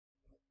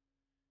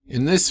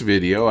In this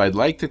video, I'd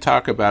like to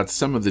talk about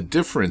some of the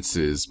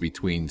differences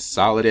between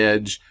Solid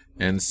Edge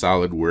and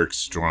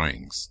Solidworks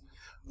drawings.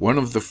 One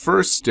of the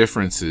first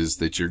differences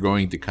that you're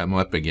going to come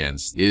up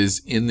against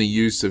is in the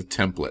use of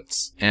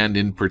templates, and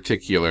in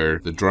particular,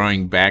 the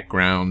drawing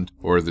background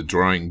or the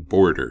drawing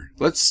border.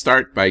 Let's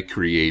start by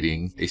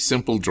creating a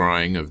simple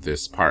drawing of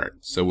this part.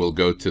 So we'll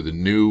go to the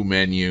New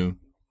menu,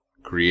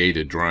 create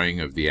a drawing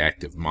of the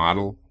active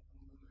model.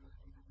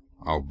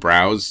 I'll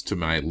browse to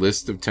my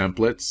list of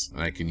templates.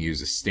 I can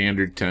use a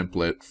standard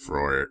template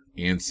for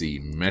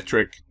ANSI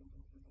metric.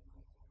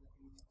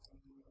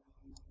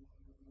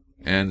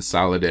 And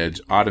Solid Edge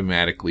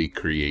automatically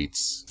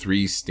creates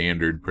 3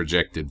 standard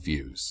projected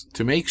views.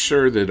 To make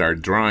sure that our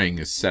drawing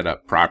is set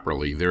up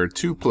properly, there are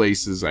 2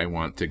 places I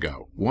want to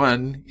go.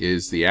 One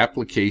is the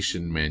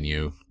Application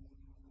menu,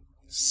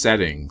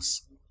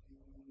 Settings,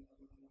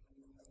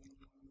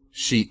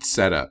 Sheet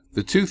Setup.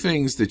 The 2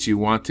 things that you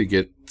want to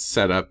get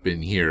set up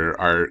in here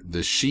are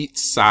the sheet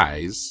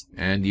size,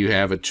 and you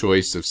have a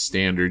choice of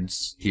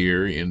standards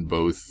here in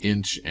both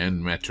inch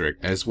and metric,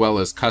 as well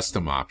as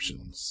custom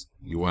options.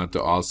 You want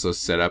to also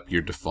set up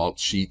your default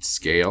sheet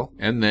scale,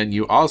 and then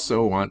you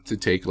also want to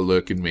take a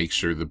look and make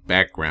sure the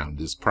background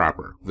is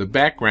proper. The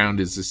background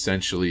is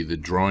essentially the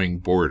drawing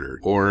border,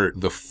 or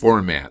the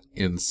format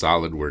in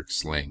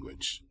SolidWorks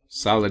language.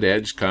 Solid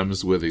Edge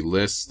comes with a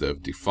list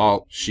of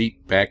default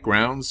sheet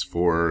backgrounds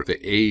for the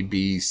A,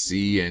 B,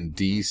 C, and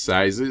D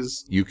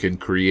sizes. You can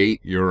create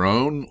your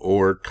own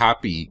or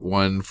copy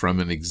one from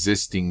an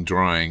existing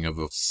drawing of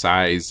a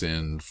size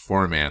and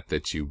format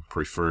that you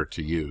prefer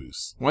to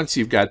use. Once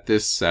you've got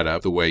this set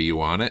up the way you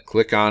want it,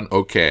 click on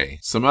OK.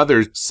 Some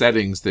other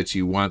settings that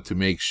you want to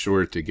make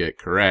sure to get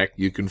correct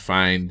you can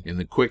find in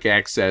the Quick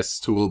Access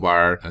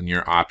toolbar on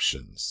your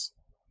options.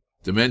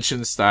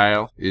 Dimension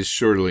style is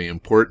surely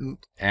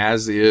important,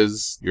 as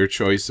is your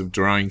choice of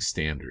drawing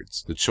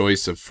standards. The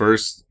choice of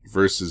first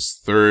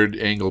versus third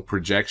angle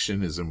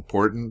projection is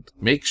important.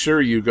 Make sure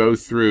you go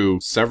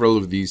through several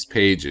of these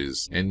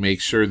pages and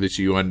make sure that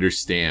you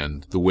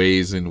understand the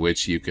ways in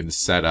which you can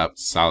set up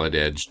Solid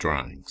Edge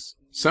drawings.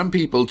 Some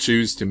people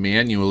choose to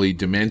manually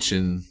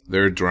dimension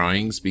their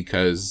drawings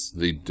because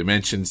the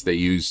dimensions they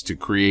use to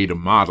create a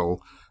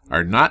model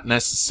are not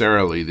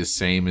necessarily the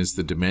same as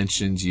the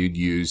dimensions you'd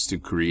use to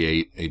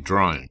create a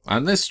drawing.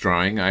 On this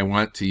drawing, I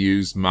want to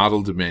use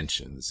model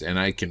dimensions, and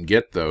I can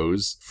get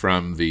those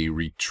from the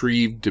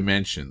Retrieve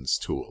Dimensions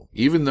tool.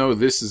 Even though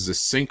this is a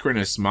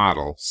synchronous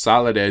model,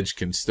 Solid Edge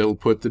can still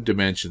put the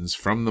dimensions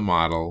from the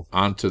model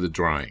onto the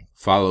drawing.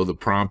 Follow the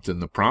prompt in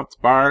the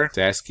prompt bar. It's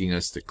asking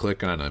us to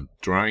click on a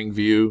drawing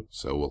view,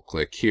 so we'll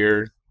click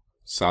here.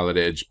 Solid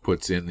Edge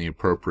puts in the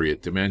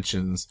appropriate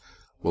dimensions.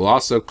 We'll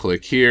also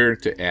click here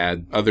to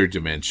add other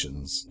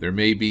dimensions. There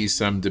may be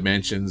some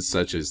dimensions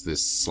such as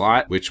this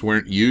slot which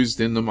weren't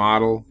used in the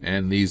model,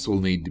 and these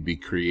will need to be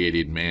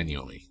created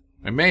manually.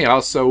 I may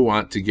also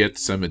want to get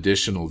some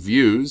additional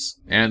views,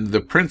 and the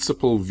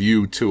principal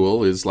view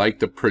tool is like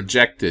the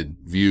projected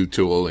view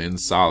tool in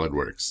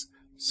SolidWorks.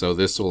 So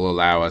this will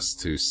allow us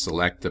to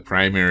select the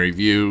primary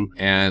view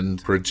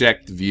and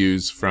project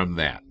views from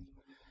that.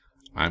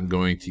 I'm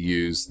going to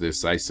use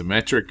this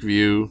isometric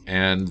view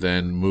and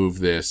then move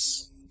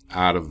this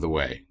out of the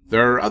way.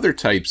 There are other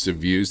types of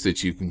views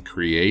that you can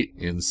create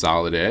in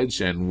Solid Edge,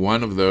 and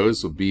one of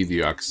those will be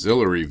the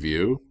auxiliary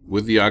view.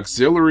 With the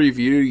auxiliary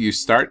view, you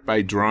start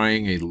by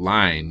drawing a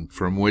line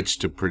from which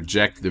to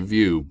project the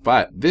view,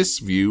 but this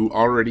view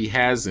already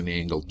has an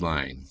angled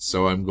line,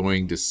 so I'm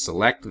going to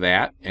select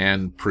that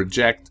and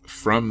project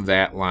from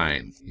that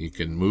line. You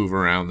can move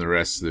around the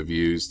rest of the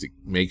views to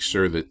make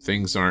sure that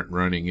things aren't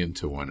running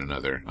into one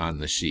another on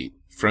the sheet.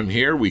 From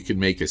here, we can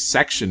make a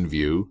section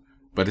view.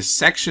 But a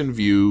section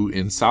view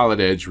in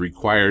Solid Edge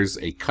requires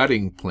a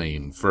cutting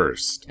plane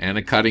first, and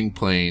a cutting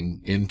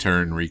plane in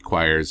turn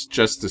requires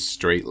just a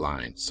straight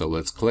line. So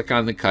let's click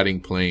on the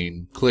cutting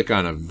plane, click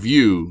on a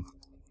view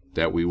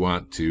that we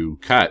want to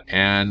cut,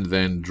 and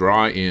then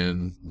draw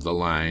in the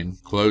line,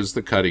 close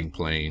the cutting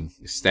plane,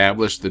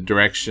 establish the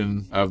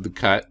direction of the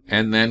cut,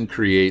 and then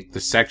create the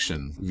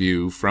section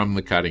view from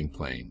the cutting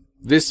plane.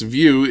 This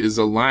view is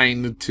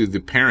aligned to the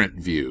parent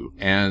view,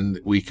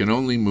 and we can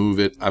only move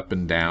it up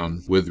and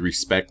down with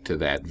respect to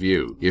that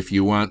view. If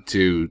you want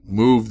to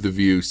move the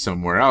view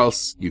somewhere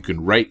else, you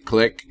can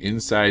right-click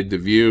inside the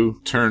view,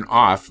 turn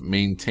off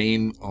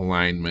Maintain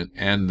Alignment,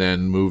 and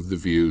then move the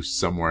view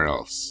somewhere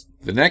else.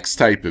 The next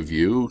type of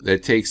view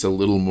that takes a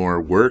little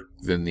more work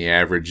than the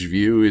average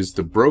view is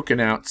the broken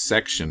out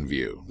section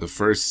view. The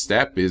first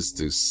step is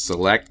to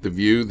select the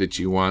view that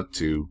you want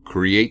to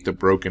create the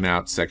broken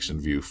out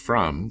section view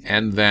from,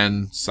 and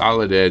then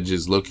Solid Edge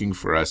is looking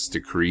for us to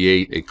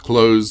create a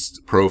closed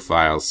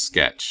profile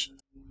sketch.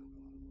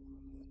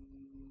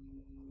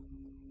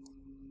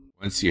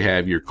 Once you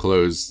have your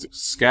closed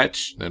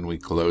sketch, then we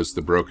close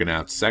the broken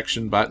out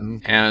section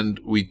button, and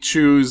we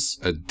choose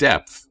a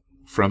depth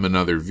from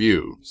another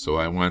view. So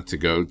I want to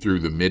go through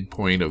the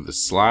midpoint of the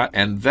slot,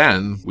 and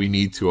then we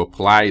need to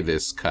apply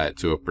this cut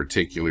to a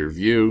particular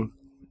view,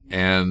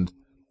 and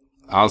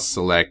I'll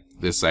select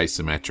this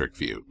isometric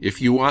view.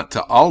 If you want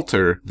to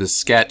alter the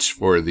sketch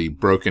for the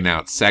broken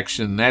out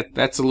section,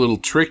 that's a little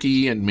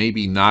tricky and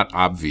maybe not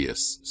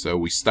obvious. So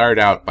we start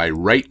out by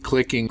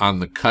right-clicking on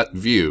the cut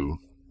view,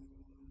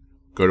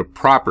 go to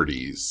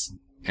Properties,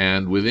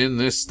 and within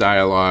this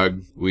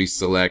dialog, we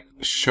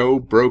select Show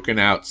Broken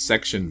Out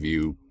Section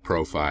View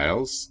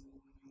Profiles,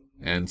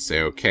 and say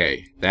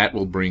OK. That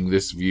will bring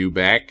this view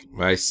back.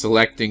 By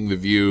selecting the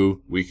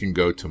view, we can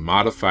go to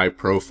Modify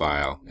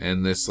Profile,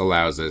 and this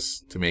allows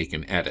us to make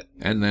an edit.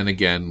 And then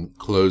again,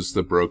 close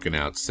the broken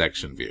out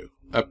section view.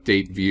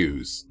 Update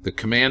views. The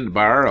command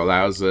bar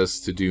allows us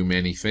to do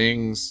many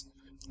things.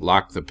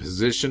 Lock the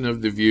position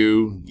of the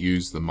view,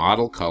 use the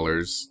model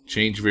colors,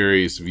 change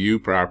various view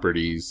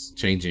properties,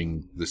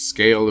 changing the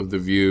scale of the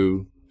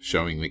view,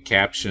 showing the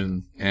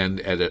caption, and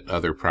edit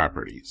other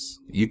properties.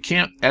 You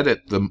can't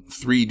edit the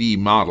 3D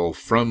model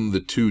from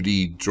the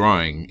 2D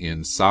drawing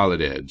in Solid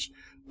Edge,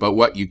 but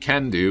what you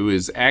can do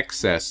is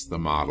access the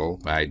model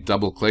by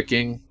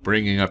double-clicking,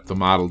 bringing up the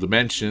model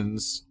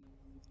dimensions,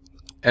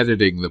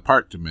 editing the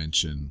part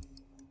dimension,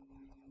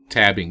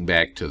 tabbing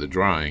back to the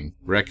drawing,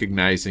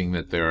 recognizing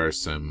that there are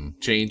some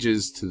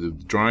changes to the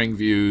drawing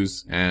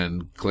views,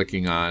 and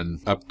clicking on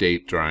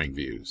Update Drawing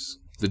Views.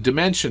 The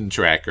dimension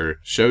tracker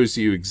shows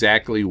you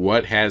exactly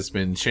what has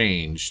been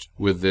changed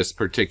with this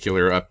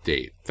particular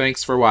update.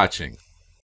 Thanks for watching.